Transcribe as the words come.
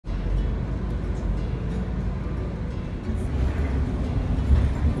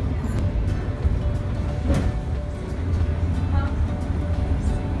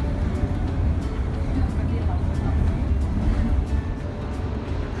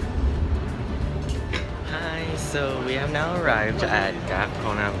So we have now arrived at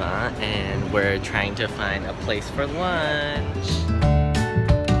Geneva and we're trying to find a place for lunch.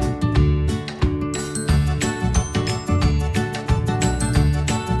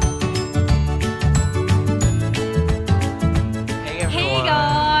 Hey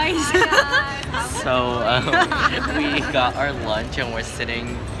guys! So we got our lunch and we're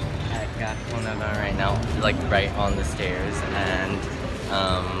sitting at Geneva right now, like right on the stairs, and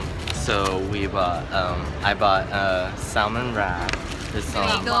so we bought I bought salmon wrap, there's some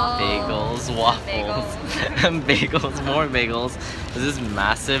bagels, waffles, bagels, more bagels. There's this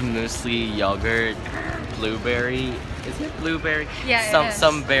massive muesli yogurt, blueberry, is it blueberry? Yeah,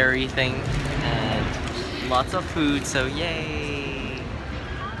 some berry thing, and lots of food, so yay!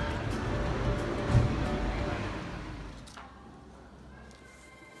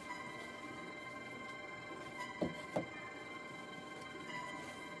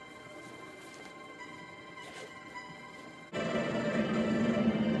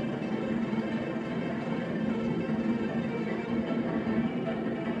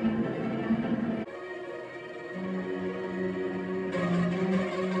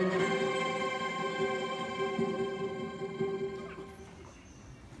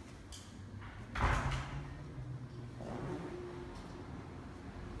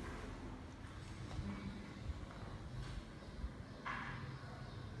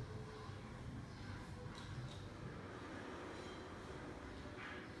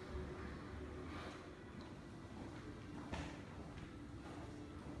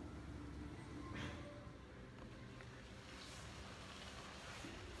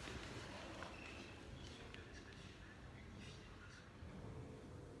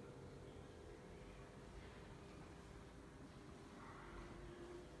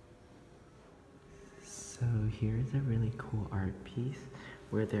 So here's a really cool art piece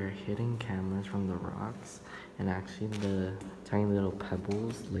where they're hitting cameras from the rocks, and actually the tiny little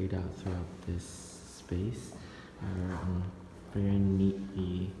pebbles laid out throughout this space are very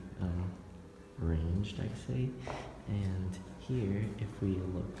neatly arranged, I'd say. And here, if we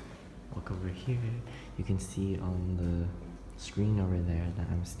look over here, you can see on the screen over there that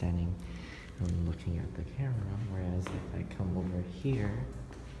I'm standing and looking at the camera, whereas if I come over here,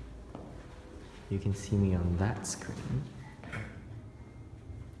 you can see me on that screen.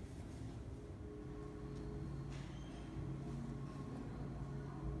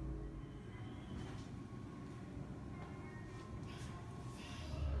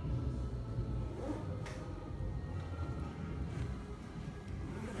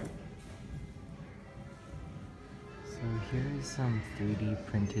 So here's some 3D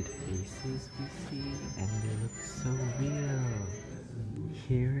printed faces we see, and they look so real.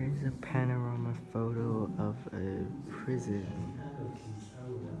 Here is a panorama photo of a prison.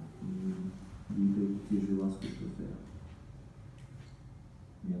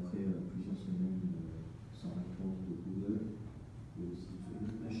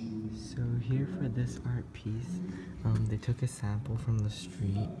 So here for this art piece, they took a sample from the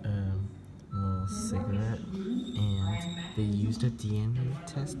street, a little cigarette, and they used a DNA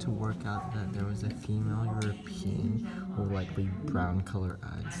test to work out that there was a female European with likely brown color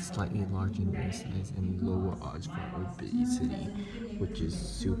eyes, slightly larger in their size, and lower odds for obesity, which is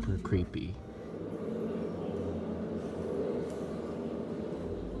super creepy.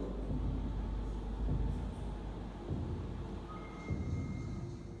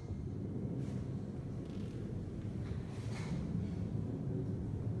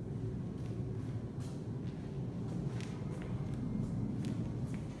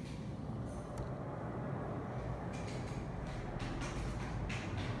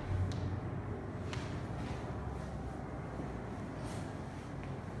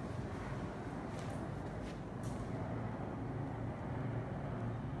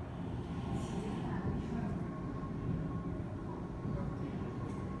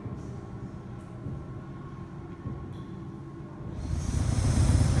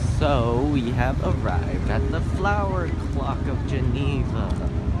 So we have arrived at the flower clock of Geneva.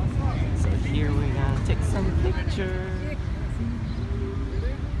 So here we're gonna take some pictures.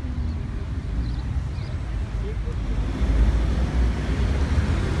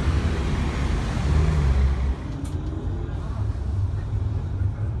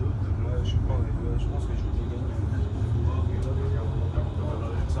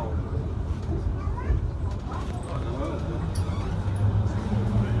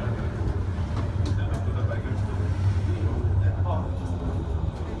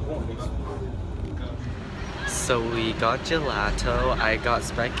 So we got gelato, I got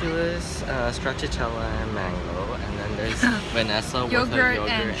speculoos, stracciatella and mango, and then there's Vanessa with her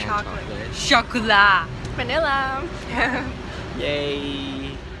yogurt and chocolate. Chocolate! Manila.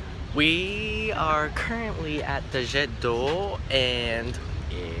 Yay! We are currently at the Jet d'eau and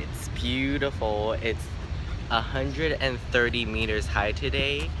it's beautiful. It's 130 meters high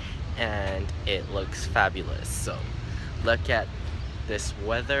today and it looks fabulous. So look at this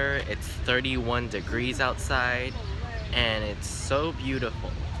weather. It's 31 degrees outside and it's so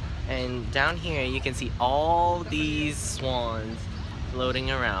beautiful. And down here you can see all these swans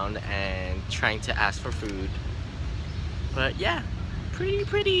floating around and trying to ask for food. But yeah,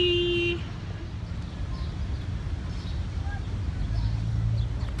 pretty.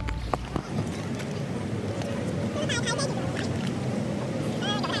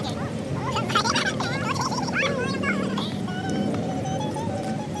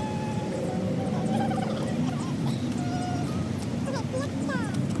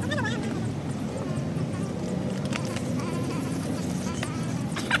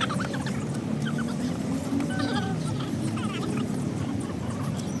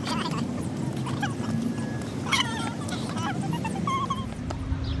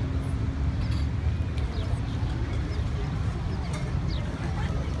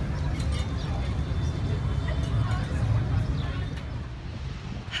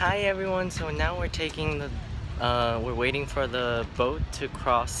 Hi everyone, so now we're taking the we're waiting for the boat to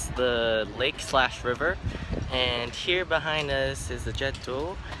cross the lake/river, and here behind us is the Jet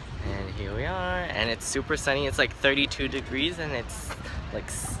d'eau, and here we are, and it's super sunny. It's like 32 degrees and it's like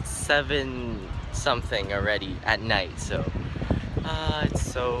 7 something already at night, so it's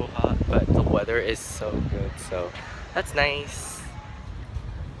so hot, but the weather is so good, so that's nice.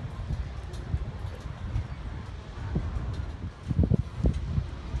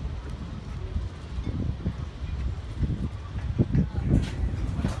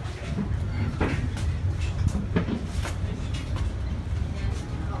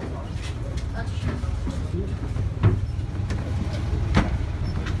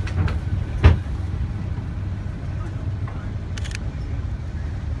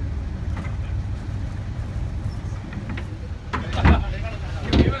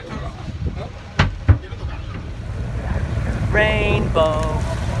 Rainbow.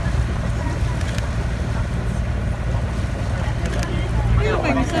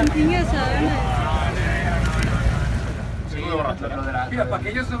 Mira, para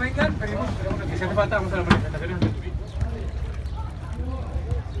que ellos no vengan, pedimos que si hace falta vamos a las manifestaciones.